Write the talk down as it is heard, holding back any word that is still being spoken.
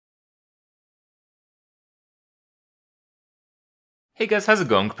Hey guys, how's it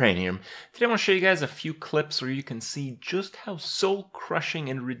going? Kripparrian here. Today I want to show you guys a few clips where you can see just how soul-crushing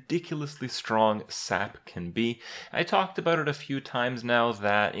and ridiculously strong Sap can be. I talked about it a few times now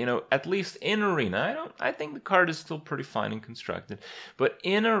that, at least in Arena, I think the card is still pretty fine and constructed, but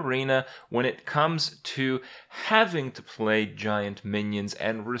in Arena, when it comes to having to play giant minions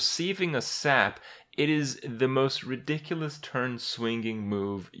and receiving a Sap, it is the most ridiculous turn-swinging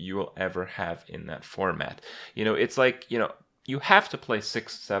move you will ever have in that format. It's like, you have to play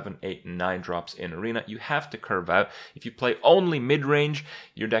 6, 7, 8, and 9 drops in Arena. You have to curve out. If you play only mid-range,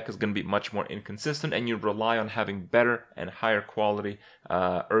 your deck is going to be much more inconsistent, and you rely on having better and higher quality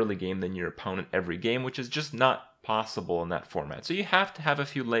early game than your opponent every game, which is just not possible in that format. So you have to have a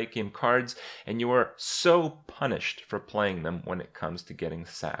few late game cards, and you are so punished for playing them when it comes to getting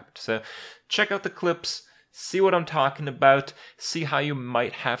sapped. So check out the clips. See what I'm talking about, see how you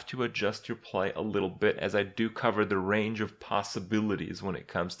might have to adjust your play a little bit, as I do cover the range of possibilities when it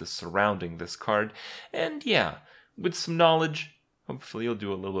comes to surrounding this card. And yeah, with some knowledge, hopefully you'll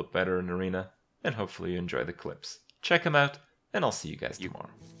do a little bit better in Arena, and hopefully you enjoy the clips. Check them out, and I'll see you guys tomorrow.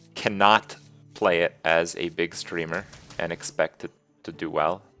 Cannot play it as a big streamer and expect it to do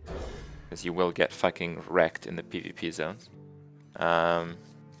well, because you will get fucking wrecked in the PvP zones.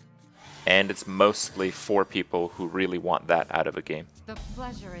 And it's mostly for people who really want that out of a game. The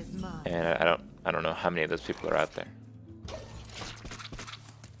pleasure is mine. And I don't know how many of those people are out there.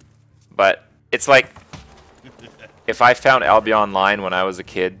 But it's like, if I found Albion Online when I was a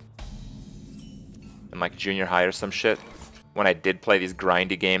kid, in like junior high or some shit, when I did play these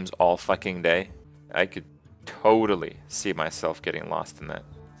grindy games all fucking day, I could totally see myself getting lost in that.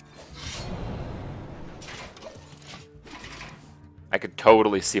 I could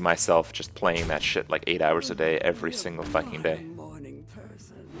totally see myself just playing that shit like 8 hours a day, every single fucking day. Morning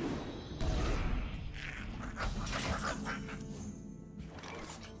person.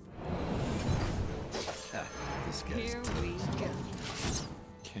 This guy's Here we go.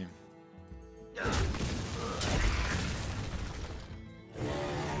 Okay.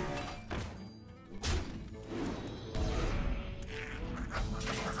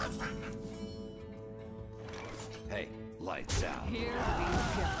 Hey, lights out. Here we go.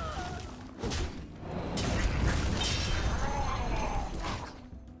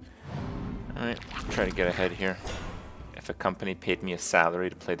 Alright, try to get ahead here. If a company paid me a salary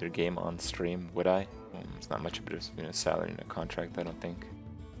to play their game on stream, would I? It's not much of a salary in a contract, I don't think.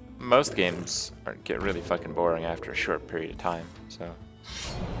 Most games get really fucking boring after a short period of time, so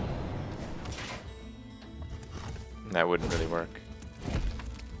that wouldn't really work.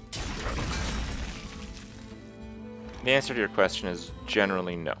 The answer to your question is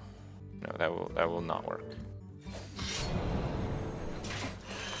generally no. No, that will not work.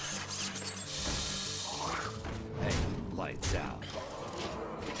 Hey, lights out.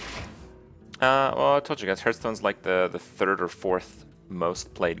 Well, I told you guys, Hearthstone's like the third or fourth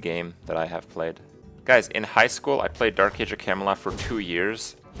most played game that I have played. Guys, in high school, I played Dark Age of Camelot for 2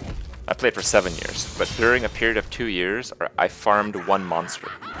 years. I played for 7 years, but during a period of 2 years, I farmed 1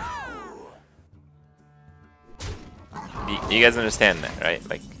 monster. You guys understand that, right?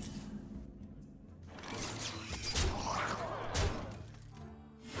 Like,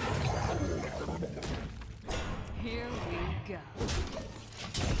 Here we go.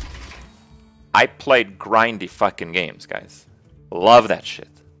 I played grindy fucking games, guys. Love that shit.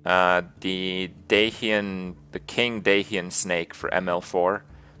 The King Dahian snake for ML4,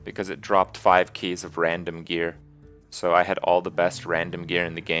 because it dropped 5 keys of random gear. So I had all the best random gear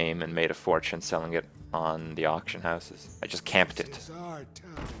in the game and made a fortune selling it on the auction houses. I just camped it.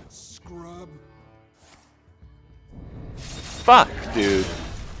 Fuck, dude.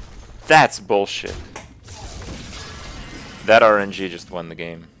 That's bullshit. That RNG just won the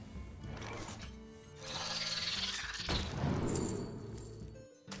game.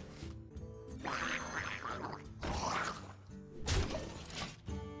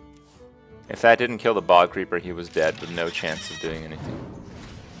 If that didn't kill the bog creeper, he was dead with no chance of doing anything.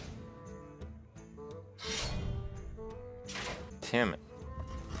 Damn it.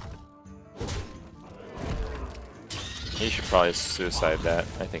 He should probably suicide that.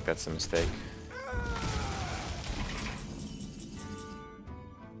 I think that's a mistake.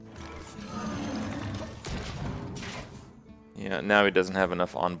 Yeah, now he doesn't have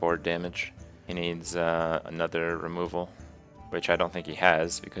enough onboard damage. He needs another removal, which I don't think he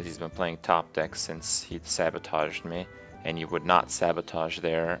has, because he's been playing top deck since he sabotaged me, and you would not sabotage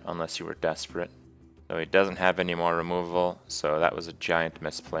there unless you were desperate. So he doesn't have any more removal, so that was a giant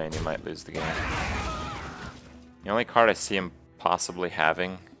misplay and you might lose the game. The only card I see him possibly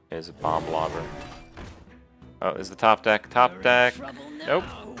having is a Bomb Lobber. Oh, is the top deck? Top deck. Nope.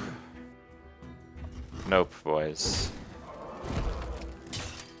 Nope, boys.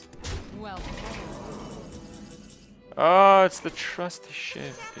 Well, Oh, it's the trusty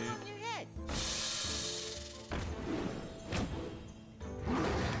shit, dude.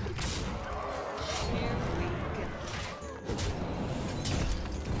 here we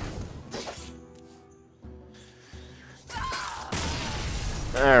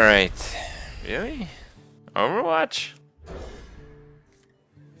go. Alright. Really? Overwatch?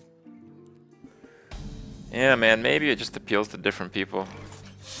 Yeah, man, maybe it just appeals to different people.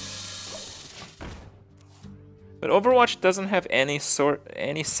 But Overwatch doesn't have any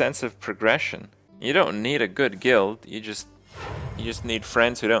sense of progression. You don't need a good guild, you just need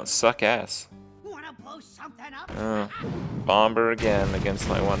friends who don't suck ass. Wanna post something up? Oh, Bomber again against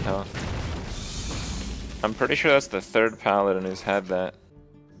my 1 health. I'm pretty sure that's the third paladin who's had that.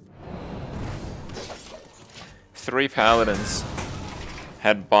 3 paladins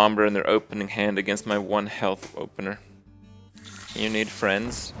had Bomber in their opening hand against my 1 health opener. You need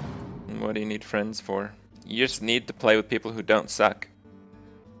friends? And what do you need friends for? You just need to play with people who don't suck.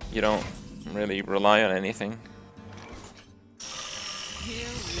 You don't really rely on anything. Here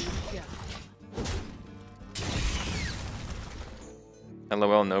we go.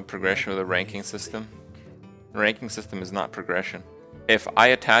 LOL, no progression with a ranking system. The ranking system is not progression. If I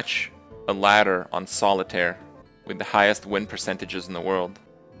attach a ladder on Solitaire with the highest win percentages in the world,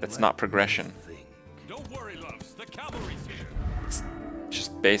 that's not progression. Don't worry, loves. The cavalry's here. It's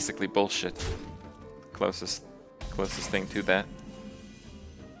just basically bullshit. Closest thing to that.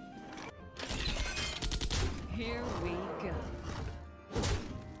 Here we go.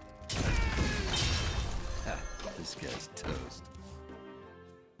 This guy's toast.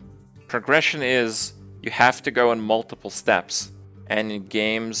 Progression is you have to go in multiple steps, and in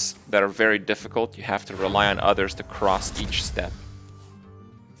games that are very difficult, you have to rely on others to cross each step.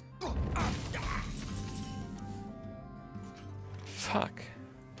 Fuck.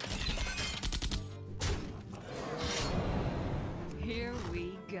 Here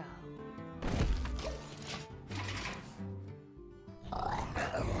we go.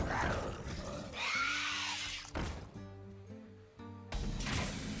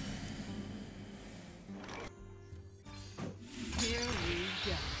 Here we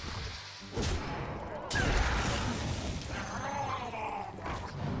go.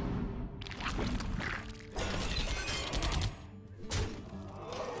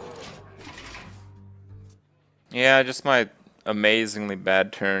 Yeah, just my amazingly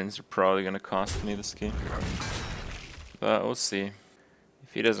bad turns are probably gonna cost me this game. But we'll see.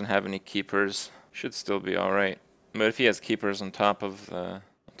 If he doesn't have any keepers, should still be alright. But if he has keepers on top of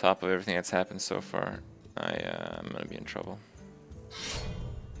everything that's happened so far, I'm gonna be in trouble.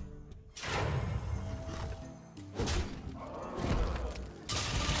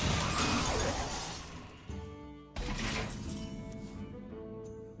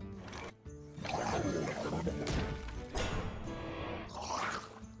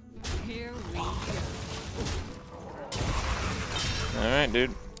 Here we go. Alright,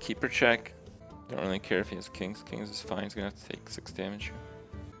 dude. Keeper check. Don't really care if he has kings. Kings is fine. He's gonna have to take 6 damage.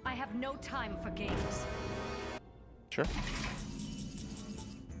 I have no time for games. Sure.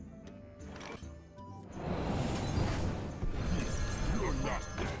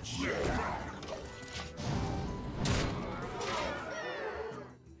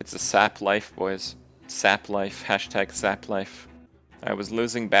 It's a Sap Life, boys. Sap Life. Hashtag Sap Life. I was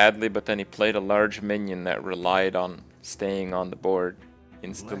losing badly, but then he played a large minion that relied on staying on the board.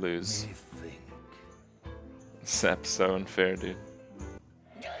 Insta-lose. Sap's so unfair, dude. Do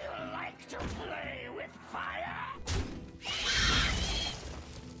you like to play with fire?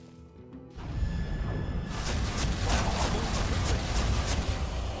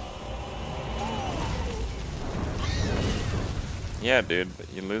 Yeah, dude,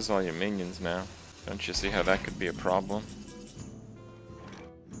 but you lose all your minions now. Don't you see how that could be a problem?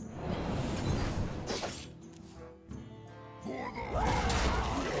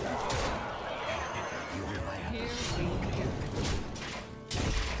 Here we go.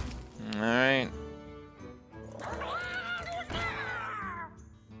 Alright.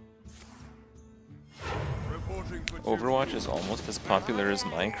 Overwatch is almost as popular as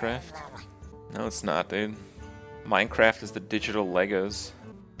Minecraft. No, it's not, dude. Minecraft is the digital Legos.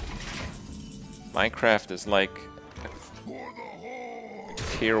 Minecraft is like a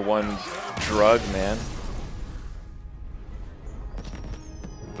tier 1 drug, man.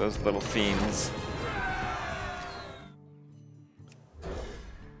 Those little fiends.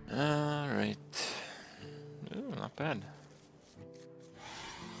 Alright. Ooh, not bad.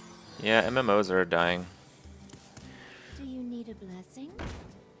 Yeah, MMOs are dying.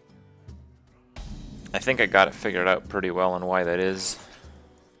 I think I got it figured out pretty well on why that is.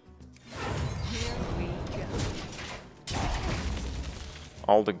 Here we go.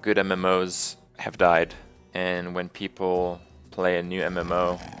 All the good MMOs have died, and when people play a new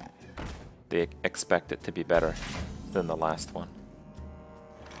MMO, they expect it to be better than the last one.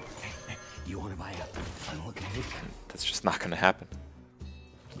 You want to buy a funnel cake? That's just not gonna happen.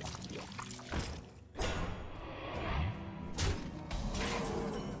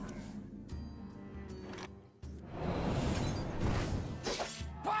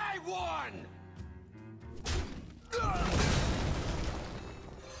 Buy one!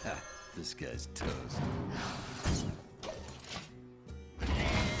 This guy's toast.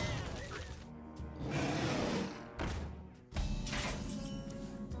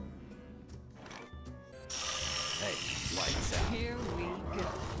 Hey, lights out. Here we go.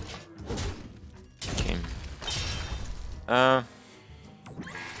 Game.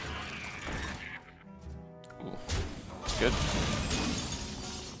 Ooh, good.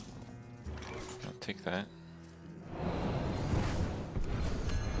 I'll take that.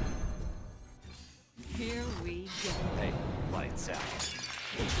 Here we go. Hey, lights out.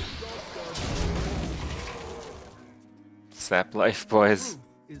 Sap Life, boys.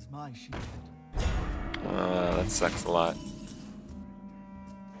 Is my shield. That sucks a lot.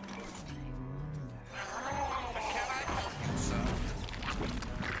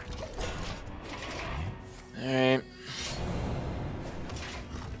 Alright.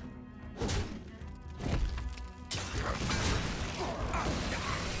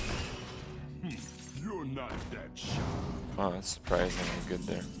 You're not that sharp. Oh, that's surprisingly good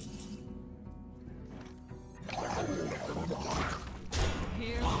there.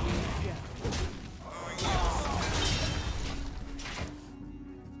 Here we go.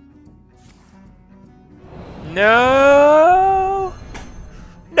 No!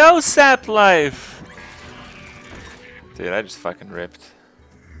 No Sap Life! Dude, I just fucking ripped.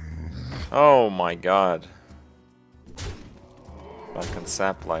 Oh my god. Fucking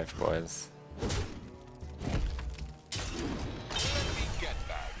Sap Life, boys.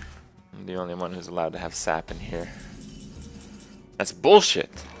 I'm the only one who's allowed to have sap in here. That's bullshit!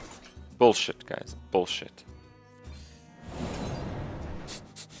 Bullshit, guys. Bullshit.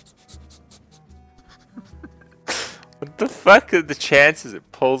 What the fuck are the chances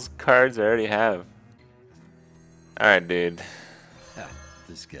it pulls cards I already have? Alright, dude.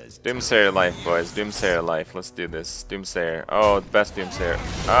 This guy's Doomsayer Life, boys. Doomsayer Life. Let's do this. Doomsayer. Oh, the best Doomsayer.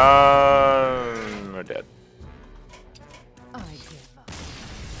 We're dead. I give up.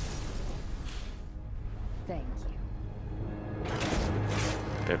 Thank you.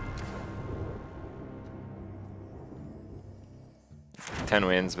 Rip. 10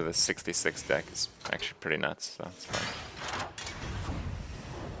 wins with a 66 deck is actually pretty nuts, so it's fine.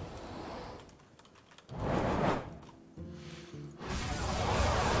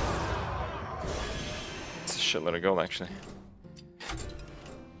 It's a shitload of gold, actually.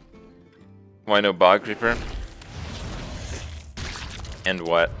 Why no Bog Reaper? And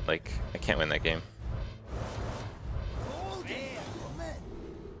what? Like, I can't win that game.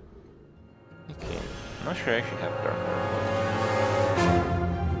 Okay, I'm not sure I actually have Dark Orb.